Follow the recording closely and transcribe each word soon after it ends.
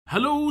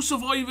Hello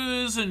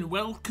survivors and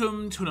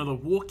welcome to another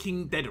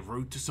Walking Dead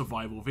Road to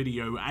Survival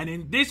video, and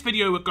in this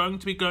video we're going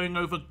to be going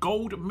over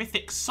Gold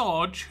Mythic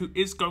Sarge, who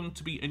is going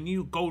to be a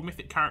new Gold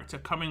Mythic character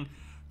coming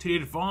to the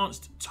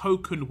Advanced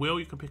Token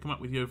wheel. You can pick him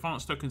up with your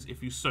Advanced Tokens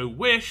if you so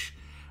wish.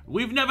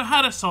 We've never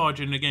had a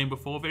Sarge in the game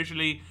before.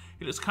 Visually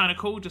it looks kind of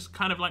cool, just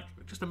kind of like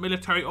just a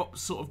military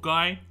ops sort of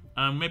guy.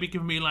 Maybe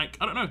giving me like,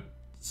 I don't know,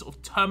 sort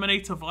of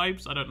Terminator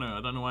vibes. I don't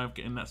know why I'm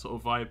getting that sort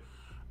of vibe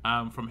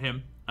from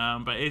him,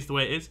 but it is the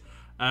way it is.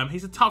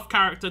 He's a tough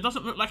character.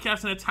 Doesn't look like he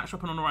has an attached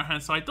weapon on the right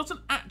hand side. Doesn't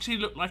actually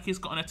look like he's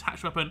got an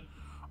attached weapon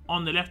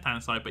on the left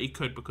hand side, but he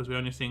could, because we're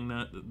only seeing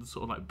the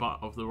sort of like butt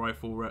of the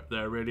rifle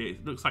there. Really,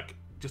 it looks like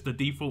just a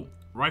default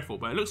rifle,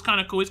 but it looks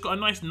kind of cool. He's got a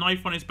nice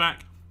knife on his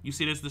back. You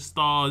see there's the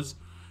stars.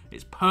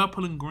 It's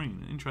purple and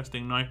green.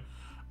 Interesting knife.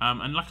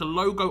 And like a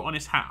logo on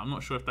his hat. I'm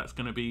not sure if that's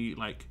going to be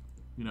like,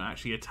 you know,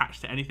 actually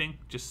attached to anything.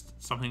 Just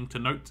something to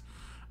note.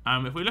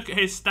 If we look at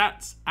his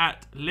stats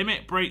at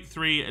Limit Break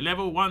 3,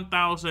 level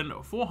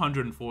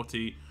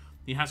 1,440,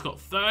 he has got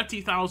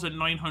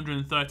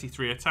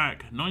 30,933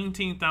 attack,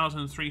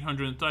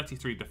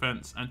 19,333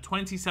 defense, and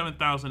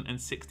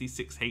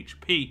 27,066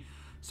 HP.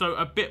 So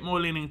a bit more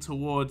leaning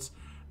towards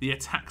the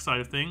attack side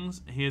of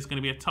things. He is going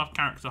to be a tough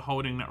character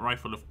holding that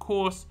rifle, of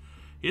course.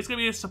 He is going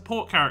to be a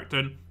support character,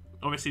 and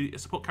obviously a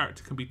support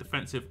character can be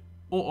defensive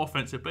or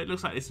offensive, but it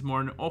looks like this is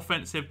more an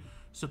offensive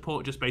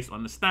support just based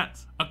on the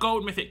stats. A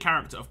Gold Mythic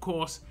character, of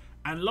course.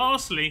 And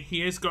lastly,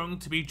 he is going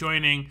to be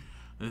joining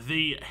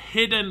the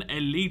Hidden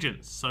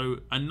Allegiance. So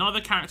another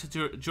character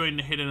to join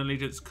the Hidden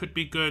Allegiance could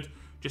be good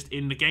just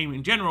in the game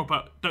in general,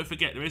 but don't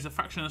forget there is a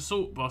Faction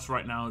Assault boss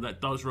right now that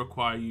does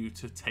require you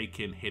to take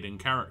in hidden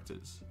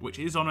characters, which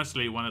is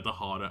honestly one of the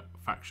harder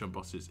faction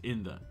bosses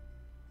in there.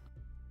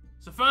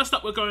 So first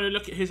up, we're going to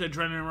look at his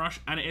Adrenaline Rush,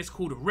 and it is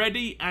called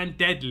Ready and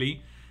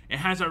Deadly. It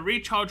has a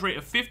recharge rate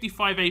of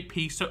 55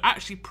 AP, so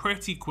actually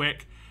pretty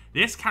quick.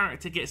 This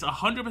character gets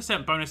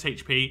 100% bonus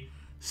HP,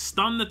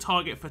 stun the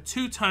target for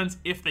 2 turns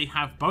if they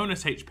have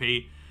bonus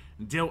HP,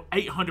 deal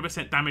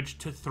 800% damage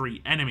to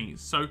 3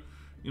 enemies. So,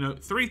 you know,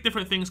 3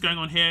 different things going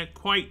on here,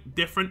 quite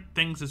different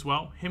things as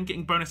well. Him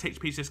getting bonus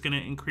HP is just going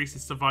to increase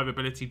his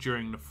survivability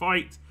during the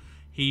fight.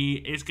 He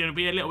is going to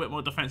be a little bit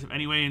more defensive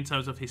anyway in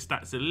terms of his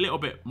stats, a little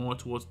bit more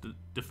towards the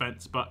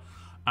defense, but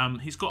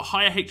he's got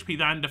higher HP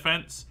than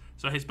defense.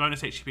 So his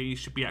bonus HP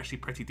should be actually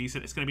pretty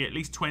decent. It's going to be at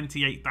least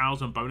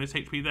 28,000 bonus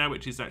HP there,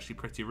 which is actually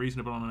pretty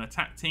reasonable on an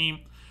attack team.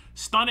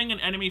 Stunning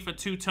an enemy for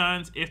 2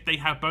 turns if they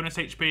have bonus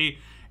HP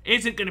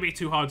isn't going to be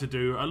too hard to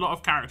do. A lot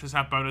of characters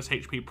have bonus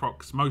HP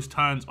procs most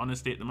turns,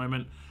 honestly, at the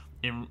moment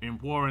in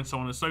War and so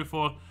on and so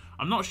forth.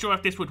 I'm not sure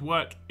if this would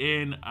work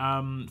in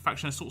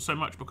Faction Assault so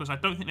much, because I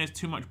don't think there's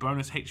too much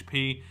bonus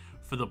HP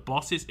for the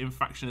bosses in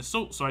Faction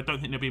Assault, so I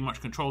don't think there'll be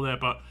much control there,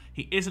 but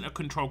he isn't a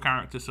control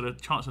character, so the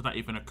chance of that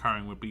even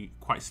occurring would be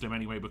quite slim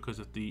anyway because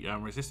of the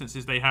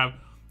resistances they have.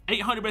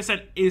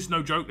 800% is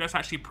no joke. That's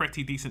actually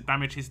pretty decent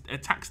damage. His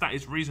attack stat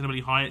is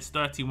reasonably high. It's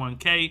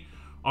 31k.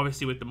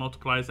 Obviously with the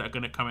multipliers that are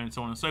going to come in,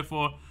 so on and so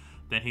forth,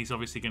 then he's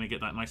obviously going to get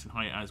that nice and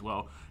high as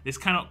well. This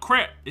cannot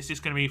crit. It's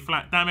just going to be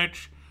flat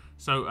damage.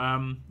 So,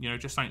 you know,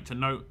 just something to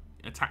note.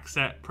 Attack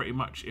set pretty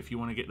much if you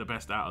want to get the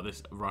best out of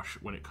this rush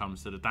when it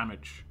comes to the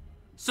damage.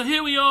 So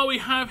here we are, we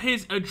have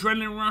his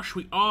Adrenaline Rush.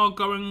 We are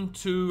going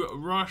to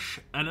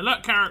rush an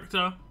alert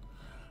character,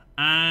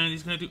 and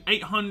he's going to do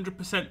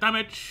 800%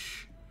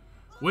 damage,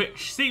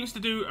 which seems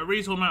to do a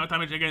reasonable amount of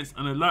damage against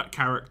an alert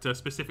character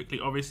specifically.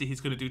 Obviously, he's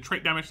going to do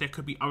trait damage. There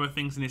could be other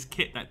things in his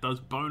kit that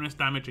does bonus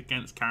damage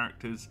against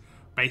characters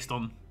based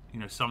on, you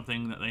know,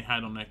 something that they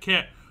had on their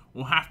kit.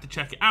 We'll have to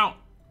check it out,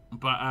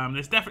 but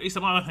there's definitely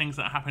some other things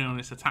that are happening on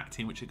this attack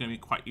team which are going to be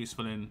quite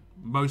useful in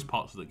most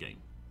parts of the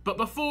game. But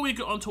before we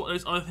get on to what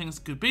those other things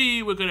could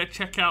be, we're going to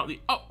check out the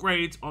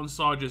upgrades on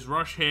Sarge's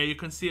Rush here. You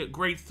can see at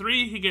grade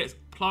 3, he gets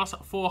plus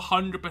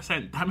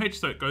 400% damage.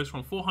 So it goes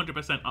from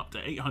 400% up to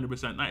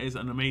 800%. That is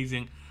an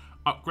amazing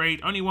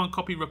upgrade. Only 1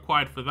 copy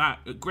required for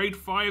that. At grade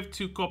 5,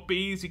 2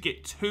 copies, you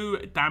get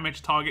 2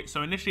 damage targets.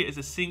 So initially it's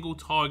a single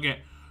target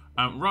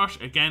rush.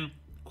 Again,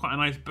 quite a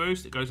nice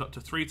boost. It goes up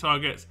to 3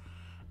 targets.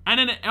 And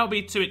then at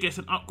LB2, it gets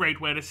an upgrade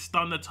where to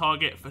stun the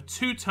target for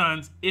 2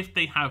 turns if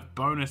they have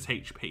bonus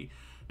HP.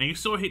 Now you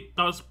saw he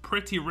does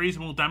pretty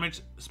reasonable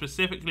damage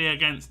specifically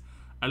against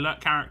alert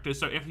characters,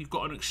 so if you've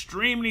got an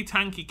extremely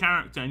tanky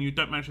character and you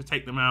don't manage to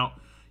take them out,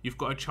 you've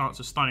got a chance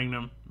of stunning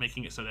them,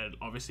 making it so they're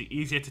obviously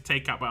easier to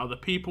take out by other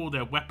people.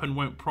 Their weapon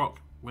won't proc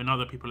when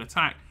other people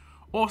attack,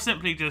 or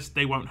simply just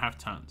they won't have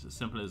turns. As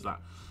simple as that.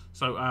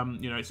 So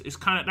you know, that's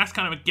kind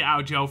of a get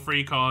out of jail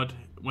free card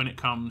when it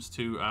comes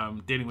to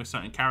dealing with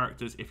certain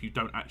characters if you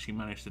don't actually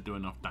manage to do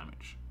enough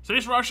damage. So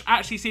this rush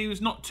actually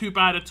seems not too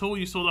bad at all.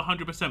 You saw the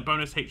 100%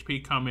 bonus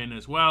HP come in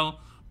as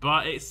well,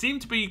 but it seemed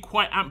to be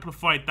quite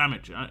amplified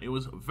damage. It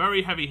was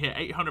very heavy here.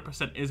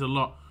 800% is a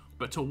lot,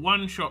 but to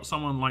one-shot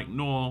someone like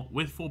Nor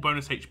with full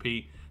bonus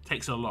HP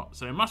takes a lot.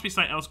 So there must be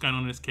something else going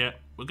on in this kit.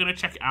 We're going to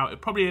check it out.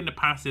 It's probably in the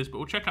passives, but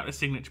we'll check out the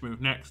signature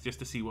move next just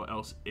to see what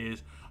else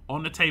is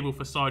on the table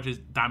for Sarge's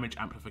damage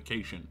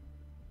amplification.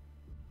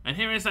 And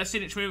here is that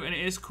signature move, and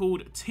it is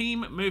called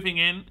Team Moving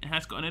In. It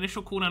has got an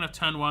initial cooldown of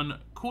turn 1,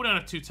 cooldown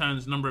of 2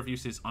 turns, number of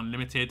uses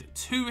unlimited.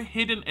 2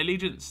 hidden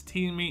allegiance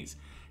teammates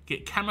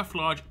get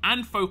camouflage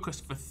and focus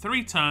for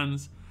 3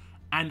 turns,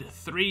 and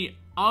 3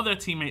 other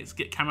teammates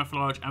get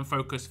camouflage and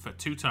focus for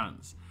 2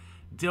 turns.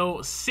 Deal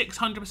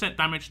 600%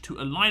 damage to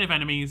a line of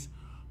enemies.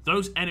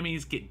 Those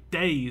enemies get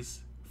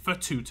daze for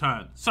 2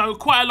 turns. So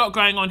quite a lot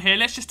going on here.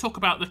 Let's just talk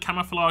about the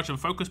camouflage and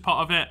focus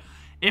part of it.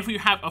 If you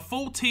have a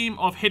full team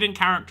of hidden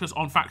characters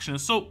on Faction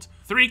Assault,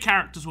 3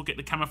 characters will get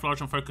the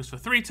camouflage and focus for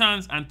 3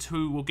 turns, and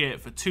 2 will get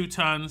it for 2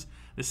 turns.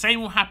 The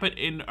same will happen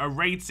in a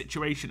raid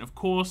situation, of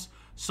course,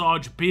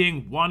 Sarge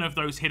being one of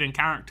those hidden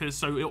characters,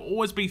 so it'll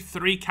always be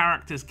 3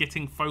 characters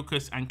getting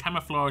focus and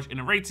camouflage in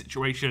a raid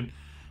situation,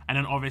 and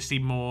then obviously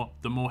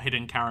the more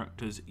hidden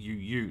characters you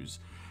use.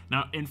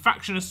 Now, in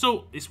Faction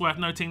Assault, it's worth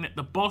noting that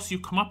the boss you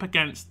come up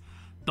against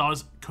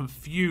does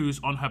confuse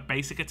on her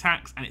basic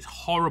attacks, and it's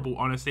horrible,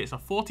 honestly. It's a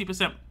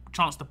 40%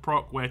 chance to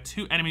proc where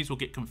 2 enemies will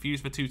get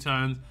confused for 2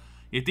 turns.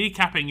 You're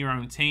decapping your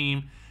own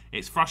team.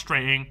 It's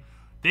frustrating.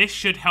 This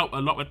should help a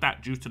lot with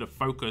that due to the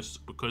focus,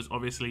 because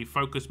obviously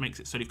focus makes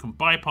it so you can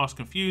bypass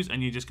confuse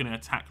and you're just going to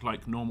attack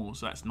like normal,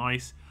 so that's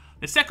nice.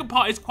 The second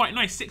part is quite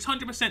nice.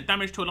 600%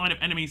 damage to a line of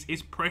enemies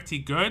is pretty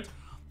good.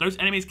 Those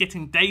enemies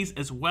getting daze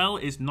as well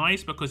is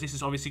nice, because this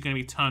is obviously going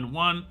to be turn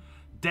 1.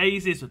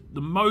 Daze is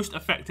the most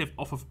effective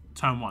off of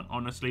turn 1,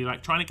 honestly.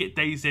 Like, trying to get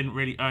daze in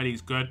really early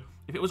is good.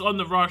 If it was on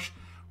the rush,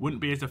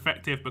 wouldn't be as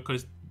effective,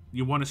 because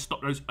you want to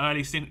stop those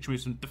early signature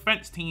moves from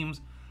defense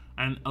teams,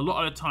 and a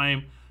lot of the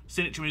time,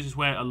 signature moves is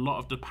where a lot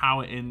of the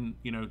power in,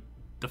 you know,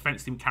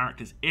 defense team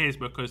characters is,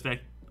 because they're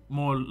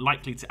more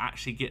likely to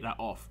actually get that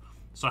off.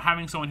 So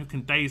having someone who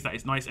can daze that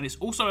is nice, and it's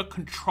also a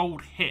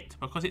controlled hit,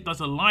 because it does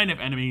a line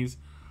of enemies,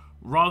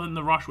 rather than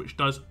the rush, which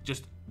does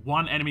just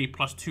 1 enemy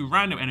plus 2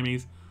 random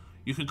enemies.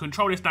 You can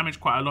control this damage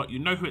quite a lot. You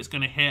know who it's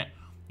going to hit.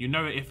 You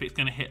know if it's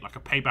going to hit like a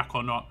payback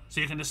or not. So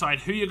you can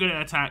decide who you're going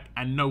to attack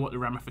and know what the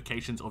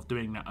ramifications of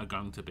doing that are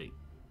going to be.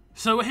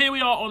 So here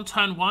we are on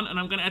turn 1, and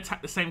I'm going to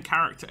attack the same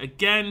character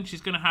again.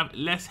 She's going to have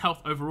less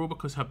health overall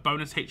because her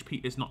bonus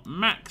HP is not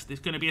maxed. It's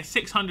going to be a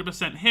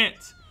 600%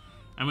 hit.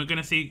 And we're going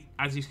to see,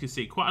 as you can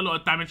see, quite a lot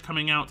of damage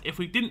coming out. If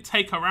we didn't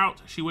take her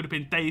out, she would have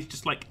been dazed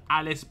just like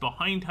Alice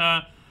behind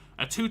her.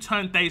 A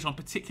 2-turn daze on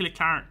particular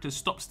characters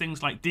stops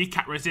things like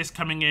decap resist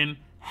coming in,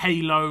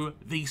 Halo,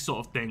 these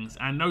sort of things.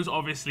 And those are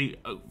obviously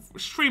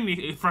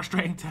extremely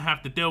frustrating to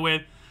have to deal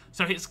with.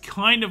 So it's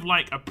kind of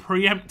like a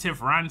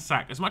preemptive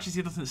ransack. As much as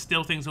he doesn't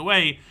steal things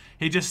away,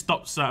 he just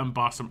stops certain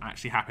buffs from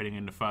actually happening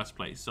in the first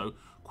place. So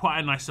quite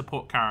a nice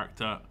support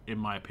character, in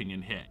my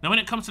opinion, here. Now, when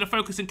it comes to the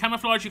focus and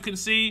camouflage, you can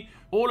see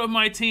all of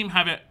my team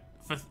have it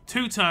for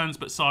 2 turns,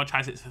 but Sarge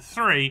has it for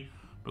 3,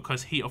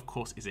 because he, of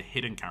course, is a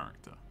hidden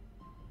character.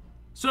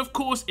 So, of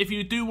course, if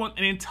you do want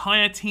an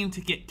entire team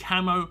to get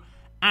camo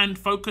and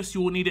focus,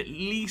 you will need at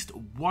least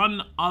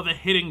 1 other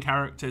hidden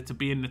character to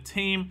be in the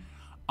team.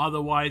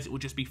 Otherwise, it will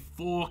just be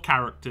 4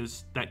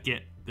 characters that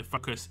get the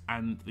focus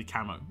and the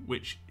camo,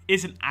 which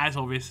isn't as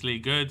obviously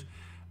good,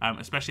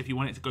 especially if you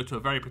want it to go to a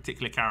very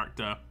particular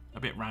character, a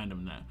bit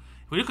random there.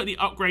 If we look at the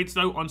upgrades,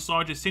 though, on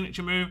Sarge's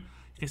signature move,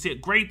 you can see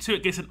at grade 2,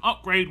 it gets an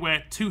upgrade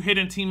where 2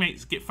 hidden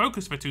teammates get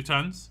focus for 2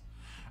 turns.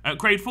 At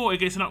grade 4, it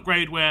gets an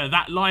upgrade where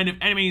that line of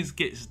enemies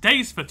gets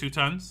dazed for 2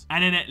 turns.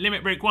 And then at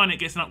Limit Break 1, it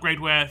gets an upgrade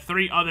where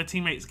 3 other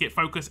teammates get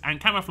focus and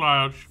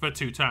camouflage for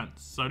 2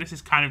 turns. So this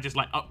is kind of just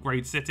like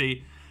Upgrade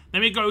City. Then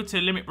we go to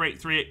Limit Break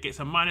 3, it gets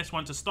a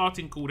 -1 to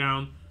starting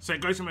cooldown. So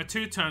it goes from a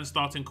 2-turn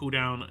starting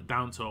cooldown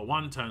down to a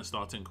 1-turn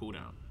starting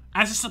cooldown.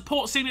 As a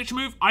support signature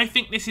move, I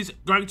think this is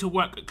going to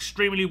work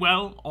extremely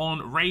well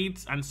on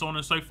raids and so on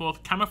and so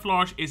forth.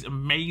 Camouflage is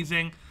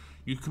amazing.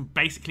 You can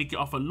basically get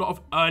off a lot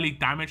of early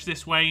damage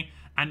this way.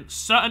 And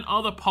certain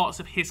other parts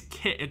of his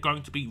kit are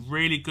going to be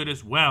really good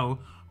as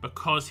well,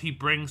 because he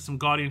brings some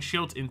Guardian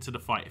Shields into the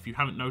fight. If you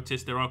haven't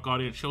noticed, there are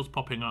Guardian Shields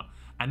popping up.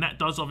 And that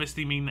does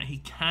obviously mean that he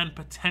can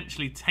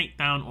potentially take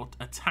down or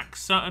attack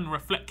certain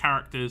Reflect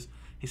characters.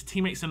 His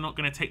teammates are not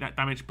going to take that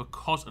damage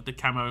because of the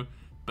camo,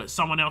 but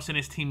someone else in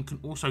his team can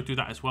also do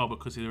that as well,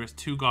 because there is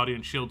 2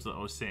 Guardian Shields that I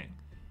was seeing.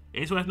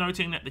 It is worth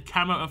noting that the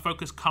camo and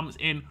focus comes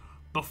in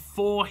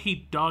before he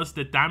does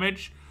the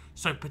damage.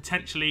 So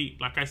potentially,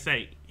 like I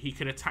say, he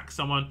could attack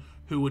someone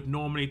who would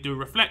normally do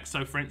Reflect.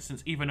 So for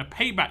instance, even a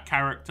payback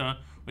character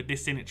with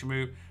this signature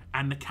move,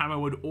 and the camo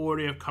would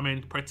already have come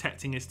in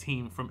protecting his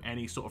team from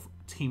any sort of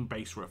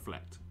team-based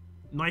Reflect.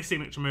 Nice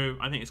signature move.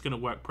 I think it's going to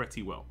work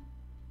pretty well.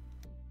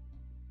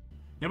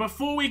 Now,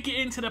 before we get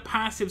into the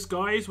passives,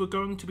 guys, we're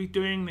going to be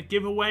doing the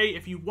giveaway.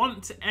 If you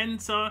want to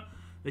enter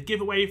the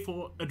giveaway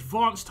for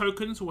advanced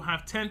tokens, we'll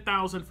have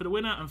 10,000 for the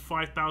winner and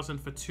 5,000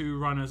 for 2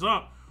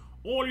 runners-up.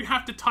 All you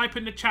have to type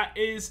in the chat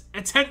is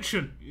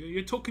attention.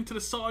 You're talking to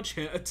the Sarge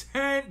here.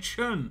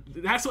 Attention.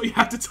 That's what you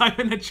have to type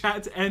in the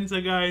chat to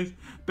enter, guys.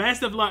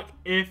 Best of luck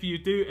if you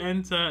do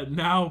enter.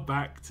 Now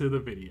back to the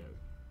video.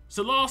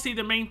 So lastly,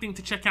 the main thing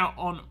to check out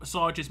on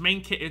Sarge's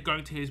main kit is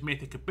going to his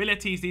mythic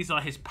abilities. These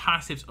are his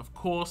passives, of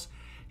course.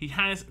 He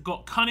has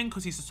got Cunning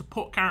because he's a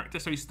support character,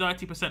 so he's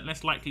 30%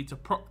 less likely to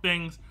proc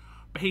things.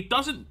 But he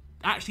doesn't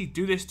actually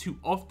do this too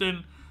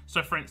often.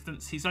 So for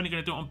instance, he's only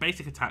going to do it on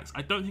basic attacks.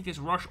 I don't think his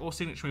rush or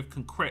signature move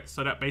can crit,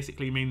 so that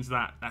basically means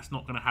that that's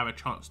not going to have a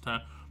chance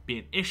to be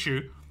an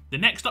issue. The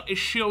next up is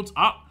Shields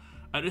Up.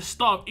 At the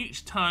start of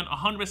each turn,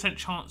 100%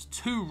 chance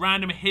 2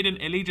 random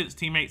hidden allegiance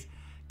teammates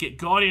get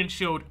Guardian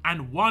Shield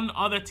and 1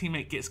 other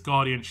teammate gets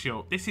Guardian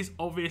Shield. This is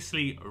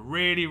obviously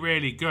really,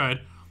 really good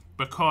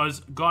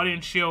because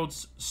Guardian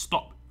Shields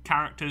stop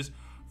characters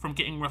from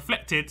getting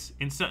reflected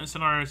in certain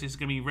scenarios. This is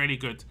going to be really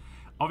good.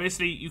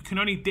 Obviously, you can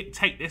only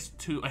dictate this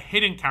to a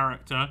hidden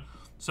character.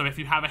 So if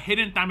you have a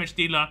hidden damage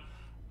dealer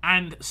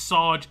and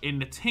Sarge in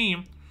the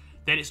team,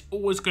 then it's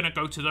always going to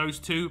go to those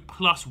 2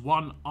 plus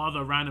 1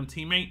 other random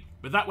teammate.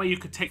 But that way you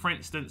could take, for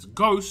instance,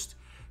 Ghost,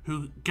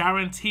 who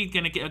guaranteed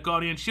going to get a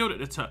Guardian Shield at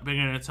the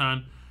beginning of the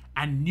turn,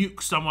 and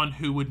nuke someone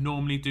who would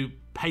normally do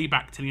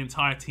payback to the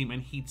entire team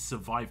and he'd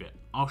survive it.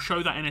 I'll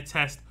show that in a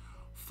test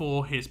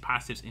for his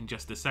passives in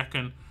just a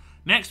second.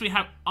 Next, we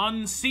have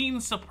Unseen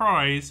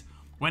Surprise.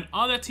 When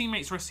other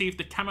teammates receive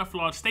the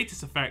camouflage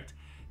status effect,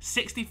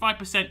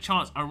 65%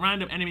 chance a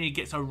random enemy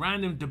gets a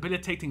random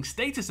debilitating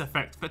status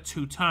effect for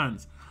 2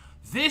 turns.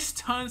 This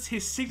turns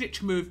his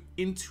signature move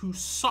into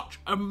such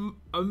an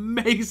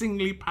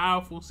amazingly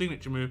powerful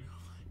signature move.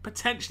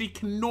 Potentially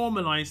can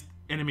normalize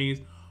enemies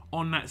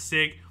on that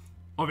sig.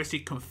 Obviously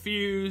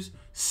confuse,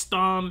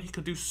 stun, he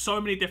can do so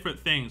many different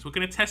things. We're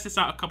going to test this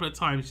out a couple of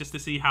times just to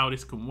see how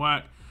this can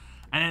work.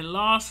 And then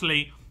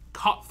lastly,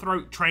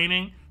 Cutthroat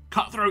Training.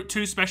 Cutthroat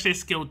 2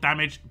 specialist skill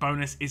damage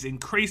bonus is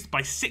increased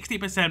by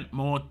 60%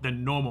 more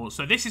than normal.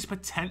 So this is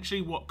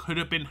potentially what could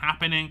have been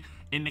happening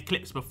in the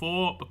clips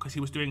before because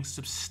he was doing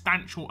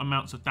substantial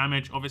amounts of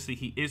damage. Obviously,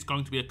 he is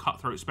going to be a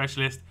Cutthroat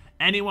specialist.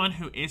 Anyone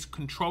who is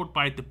controlled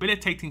by a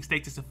debilitating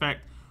status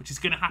effect, which is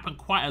going to happen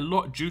quite a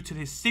lot due to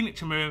his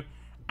signature move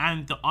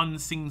and the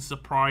Unseen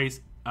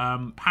Surprise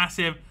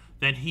passive,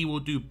 then he will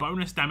do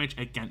bonus damage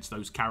against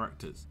those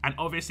characters. And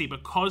obviously,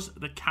 because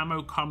the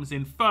camo comes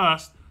in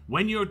first,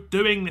 when you're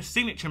doing the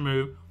signature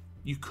move,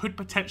 you could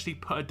potentially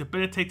put a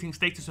debilitating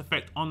status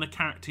effect on the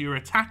character you're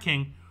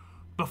attacking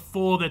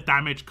before the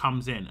damage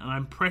comes in. And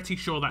I'm pretty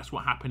sure that's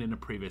what happened in the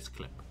previous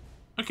clip.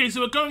 Okay,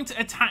 so we're going to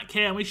attack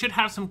here, and we should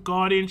have some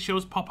Guardian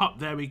Shields pop up.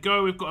 There we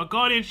go. We've got a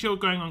Guardian Shield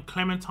going on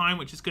Clementine,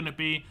 which is going to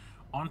be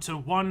onto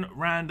 1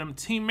 random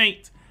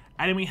teammate.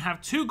 And then we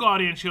have 2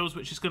 Guardian Shields,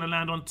 which is going to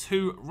land on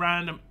 2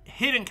 random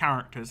hidden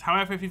characters.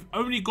 However, if you've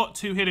only got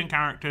 2 hidden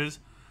characters,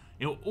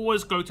 it'll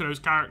always go to those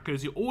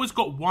characters. You always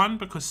got 1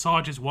 because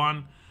Sarge is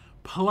 1,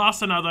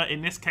 plus another,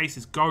 in this case,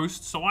 is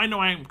Ghost. So I know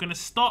I'm going to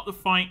start the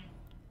fight,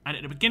 and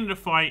at the beginning of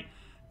the fight,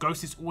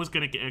 Ghost is always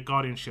going to get a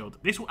Guardian Shield.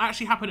 This will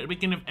actually happen at the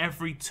beginning of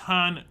every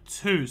turn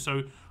too.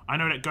 So I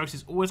know that Ghost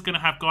is always going to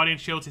have Guardian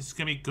Shields. This is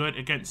going to be good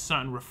against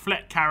certain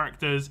reflect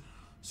characters.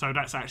 So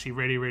that's actually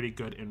really, really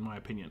good in my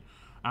opinion.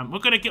 We're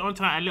going to get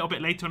onto that a little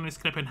bit later on in this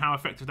clip and how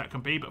effective that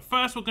can be. But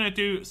first, we're going to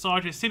do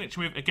Sarge's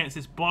signature move against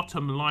this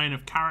bottom line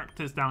of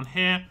characters down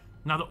here.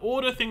 Now, the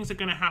order things are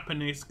going to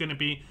happen is going to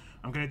be,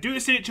 I'm going to do the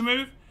signature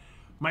move.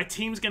 My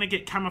team's going to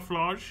get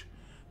camouflage.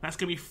 That's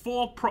going to be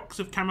 4 procs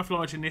of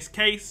camouflage in this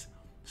case.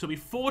 So it'll be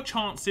 4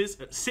 chances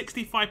at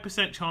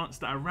 65% chance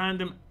that a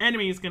random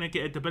enemy is going to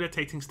get a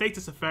debilitating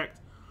status effect.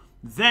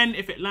 Then,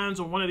 if it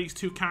lands on one of these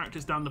 2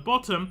 characters down the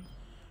bottom,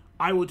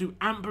 I will do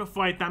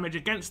amplified damage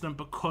against them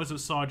because of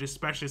Sarge's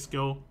specialist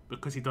skill,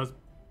 because he does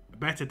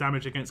better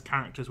damage against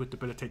characters with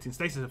debilitating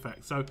status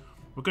effects. So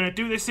we're going to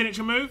do this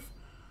signature move,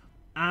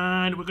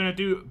 and we're going to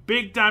do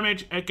big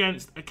damage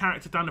against a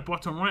character down the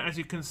bottom right. As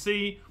you can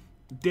see,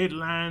 did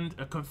land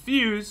a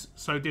confuse,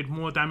 so did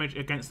more damage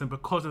against them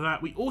because of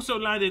that. We also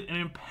landed an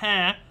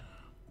impair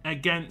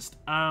against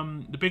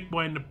the big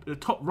boy in the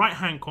top right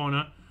hand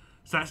corner,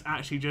 so that's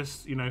actually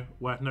just, you know,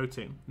 worth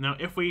noting. Now,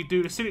 if we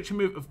do the signature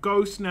move of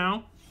Ghost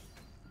now,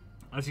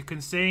 as you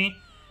can see,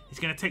 he's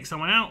going to take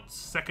someone out.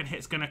 Second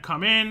hit's going to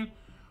come in.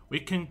 We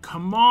can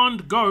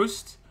command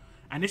Ghost,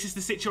 and this is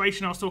the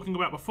situation I was talking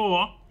about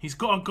before. He's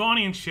got a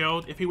Guardian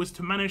Shield. If he was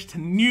to manage to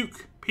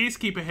nuke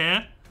Peacekeeper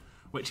here,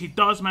 which he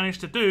does manage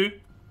to do,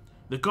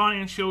 the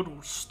Guardian Shield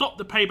will stop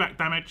the payback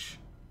damage.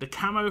 The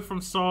camo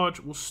from Sarge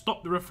will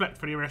stop the reflect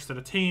for the rest of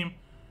the team,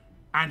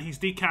 and he's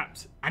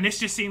decapped. And this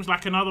just seems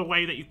like another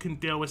way that you can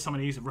deal with some of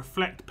these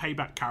reflect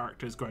payback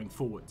characters going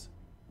forwards.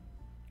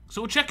 So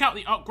we'll check out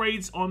the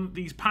upgrades on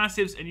these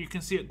passives, and you can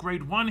see at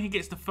grade 1 he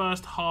gets the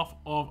first half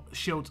of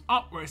Shields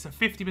Up, where it's a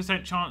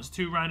 50% chance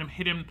 2 random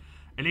hidden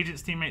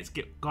allegiance teammates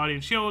get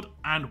Guardian Shield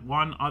and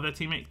 1 other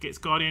teammate gets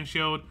Guardian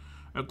Shield.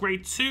 At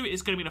grade 2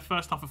 it's going to be the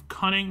first half of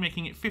Cunning,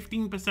 making it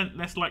 15%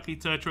 less likely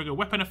to trigger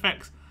weapon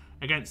effects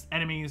against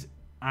enemies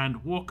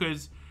and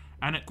walkers.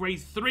 And at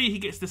grade 3 he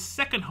gets the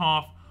second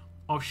half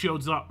of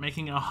Shields Up,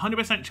 making it a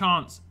 100%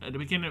 chance at the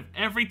beginning of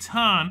every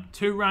turn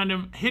 2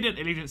 random hidden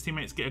allegiance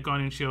teammates get a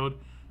Guardian Shield,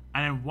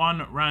 and then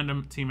 1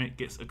 random teammate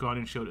gets a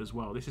Guardian Shield as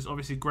well. This is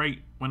obviously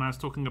great when I was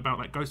talking about,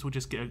 like, Ghost will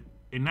just get,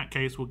 in that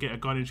case, will get a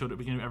Guardian Shield at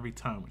the beginning of every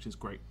turn, which is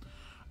great.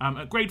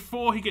 At grade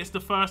 4, he gets the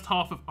first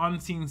half of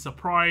Unseen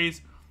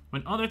Surprise,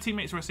 When other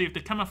teammates receive the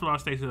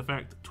camouflage status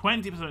effect,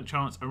 20%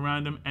 chance a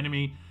random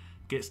enemy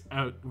gets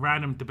a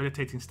random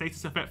debilitating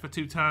status effect for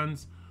 2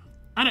 turns.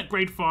 And at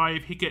grade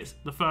 5, he gets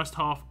the first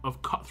half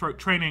of Cutthroat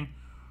Training,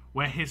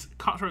 where his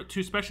Cutthroat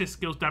 2 specialist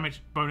skills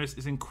damage bonus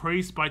is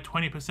increased by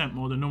 20%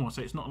 more than normal.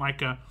 So it's not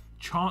like a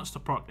chance to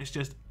proc, it's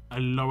just a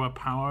lower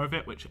power of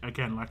it, which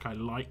again, like I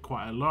like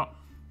quite a lot.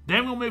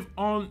 Then we'll move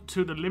on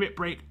to the Limit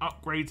Break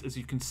upgrades, as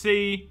you can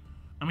see.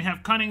 And we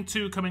have Cunning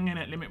 2 coming in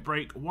at Limit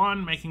Break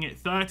 1, making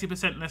it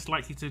 30% less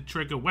likely to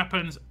trigger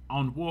weapons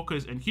on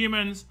walkers and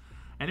humans.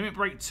 At Limit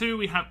Break 2,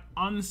 we have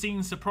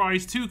Unseen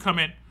Surprise 2 come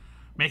in,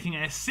 making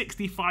it a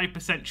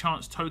 65%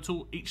 chance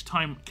total each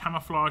time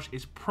Camouflage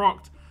is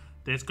procced.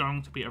 There's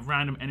going to be a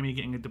random enemy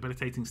getting a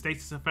debilitating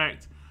status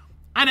effect.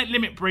 And at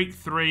Limit Break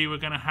 3, we're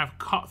going to have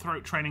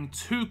Cutthroat Training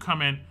 2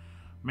 come in,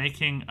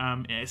 making it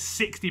a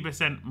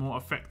 60% more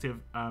effective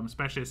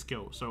specialist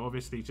skill. So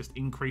obviously just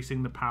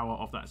increasing the power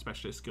of that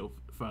specialist skill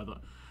further.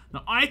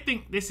 Now, I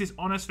think this is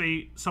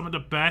honestly some of the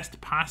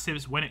best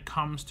passives when it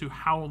comes to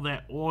how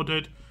they're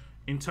ordered,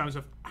 in terms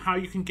of how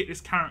you can get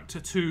this character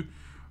to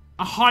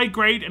a high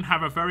grade and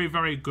have a very,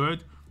 very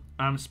good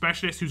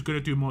specialist who's going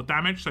to do more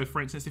damage. So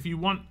for instance, if you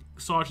want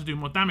Sarge to do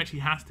more damage, he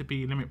has to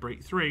be Limit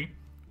Break 3.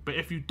 But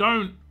if you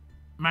don't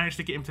manage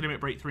to get him to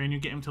Limit Break 3 and you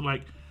get him to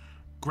like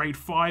grade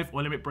 5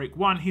 or Limit Break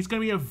 1, he's going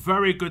to be a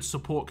very good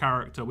support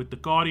character with the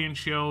Guardian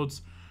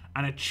Shields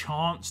and a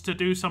chance to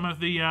do some of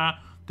the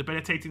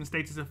debilitating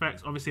status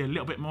effects. Obviously a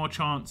little bit more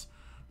chance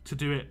to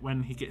do it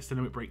when he gets to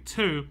Limit Break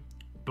 2,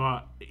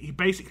 but he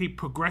basically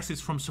progresses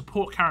from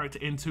support character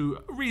into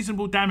a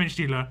reasonable damage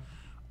dealer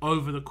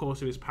over the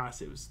course of his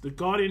passives. The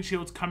Guardian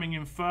Shields coming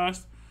in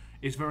first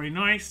is very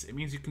nice. It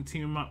means you can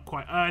team him up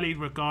quite early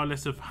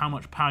regardless of how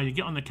much power you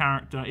get on the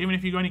character. Even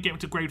if you only get him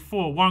to grade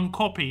 4, 1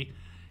 copy,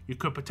 you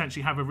could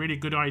potentially have a really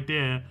good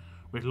idea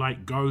with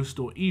like Ghost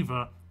or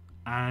Eva,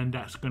 and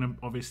that's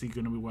obviously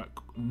going to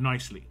work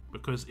nicely,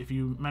 because if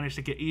you manage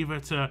to get Eva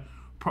to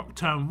proc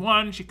turn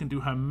 1, she can do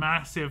her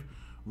massive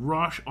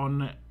rush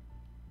on,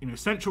 you know,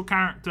 central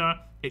character.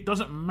 It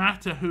doesn't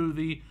matter who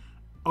the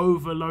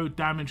overload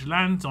damage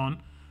lands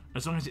on,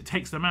 as long as it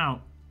takes them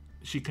out,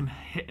 she can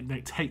hit and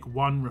they take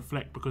 1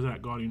 reflect because of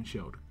that Guardian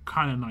Shield.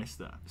 Kind of nice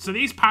there. So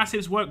these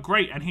passives work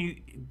great, and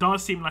he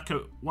does seem like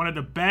one of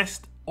the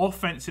best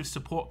offensive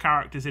support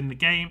characters in the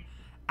game,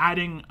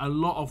 adding a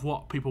lot of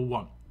what people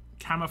want.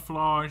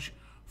 Camouflage,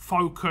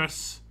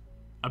 focus,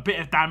 a bit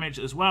of damage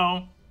as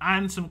well,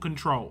 and some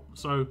control.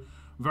 So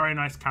very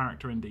nice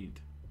character indeed.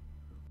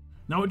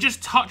 Now we'll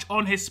just touch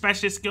on his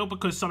specialist skill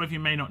because some of you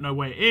may not know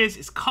where it is.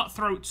 It's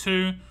Cutthroat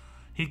 2.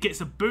 He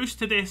gets a boost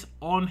to this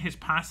on his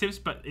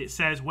passives, but it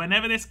says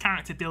whenever this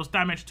character deals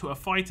damage to a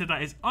fighter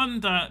that is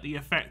under the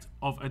effect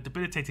of a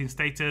debilitating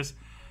status,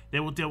 they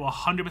will deal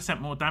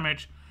 100% more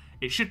damage.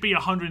 It should be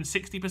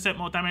 160%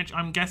 more damage,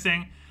 I'm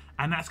guessing,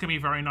 and that's going to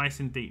be very nice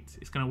indeed.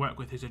 It's going to work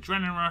with his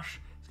Adrenaline Rush,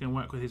 it's going to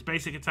work with his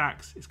basic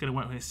attacks, it's going to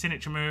work with his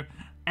signature move.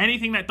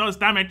 Anything that does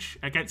damage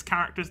against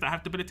characters that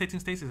have debilitating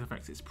status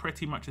effects, it's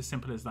pretty much as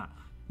simple as that.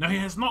 Now, he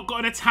has not got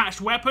an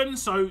attached weapon,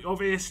 so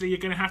obviously you're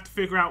going to have to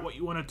figure out what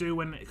you want to do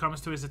when it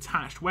comes to his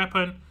attached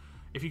weapon.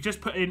 If you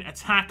just put in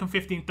attack and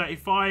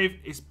 1535,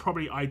 it's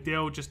probably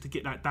ideal just to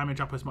get that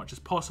damage up as much as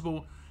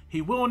possible.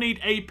 He will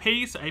need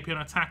AP, so AP on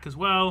attack as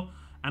well.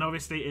 And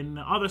obviously in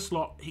the other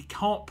slot, he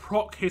can't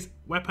proc his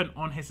weapon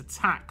on his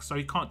attack, so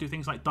he can't do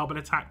things like double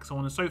attack, so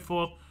on and so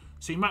forth.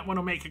 So you might want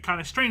to make a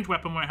kind of strange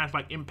weapon where it has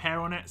like impair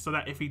on it, so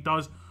that if he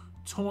does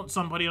taunt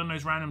somebody on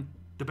those random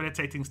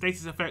debilitating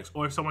status effects,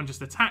 or if someone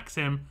just attacks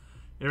him,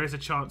 there is a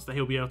chance that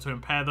he'll be able to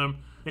impair them.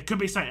 There could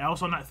be something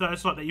else on that third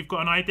slot that you've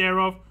got an idea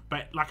of,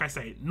 but like I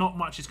say, not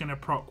much is going to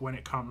proc when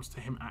it comes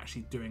to him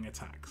actually doing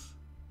attacks.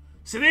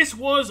 So this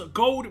was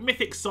Gold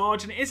Mythic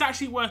Sarge, and it is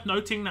actually worth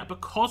noting that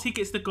because he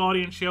gets the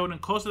Guardian Shield and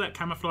because of that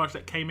camouflage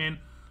that came in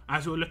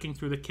as we were looking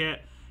through the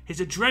kit, his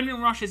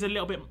Adrenaline Rush is a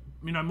little bit,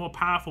 you know, more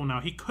powerful now.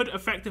 He could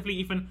effectively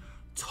even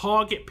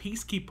target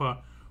Peacekeeper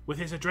with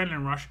his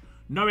Adrenaline Rush,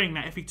 knowing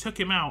that if he took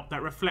him out,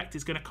 that Reflect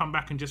is going to come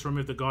back and just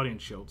remove the Guardian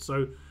Shield.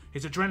 So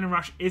his Adrenaline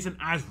Rush isn't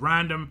as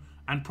random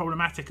and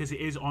problematic as it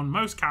is on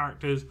most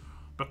characters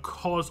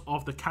because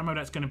of the camo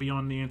that's going to be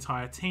on the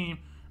entire team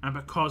and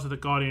because of the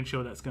Guardian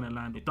Shield that's going to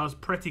land. It does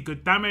pretty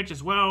good damage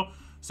as well,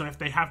 so if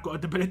they have got a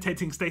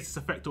debilitating status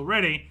effect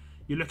already,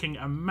 you're looking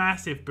at a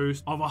massive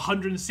boost of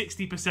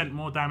 160%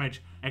 more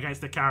damage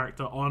against the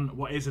character on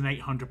what is an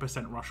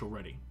 800% rush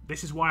already.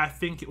 This is why I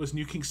think it was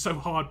nuking so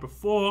hard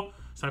before,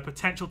 so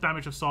potential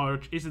damage of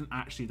Sarge isn't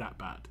actually that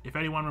bad. If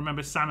anyone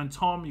remembers Sam and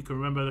Tom, you can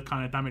remember the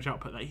kind of damage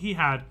output that he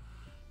had.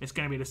 It's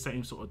going to be the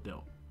same sort of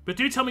deal. But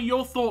do tell me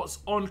your thoughts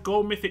on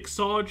Gold Mythic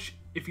Sarge.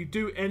 If you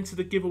do enter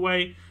the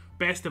giveaway,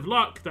 best of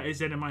luck. That is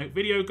the end of my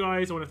video,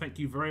 guys. I want to thank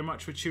you very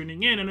much for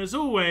tuning in, and as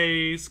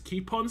always,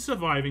 keep on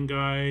surviving,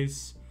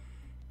 guys.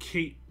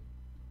 Keep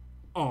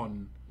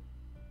on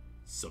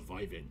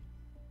surviving.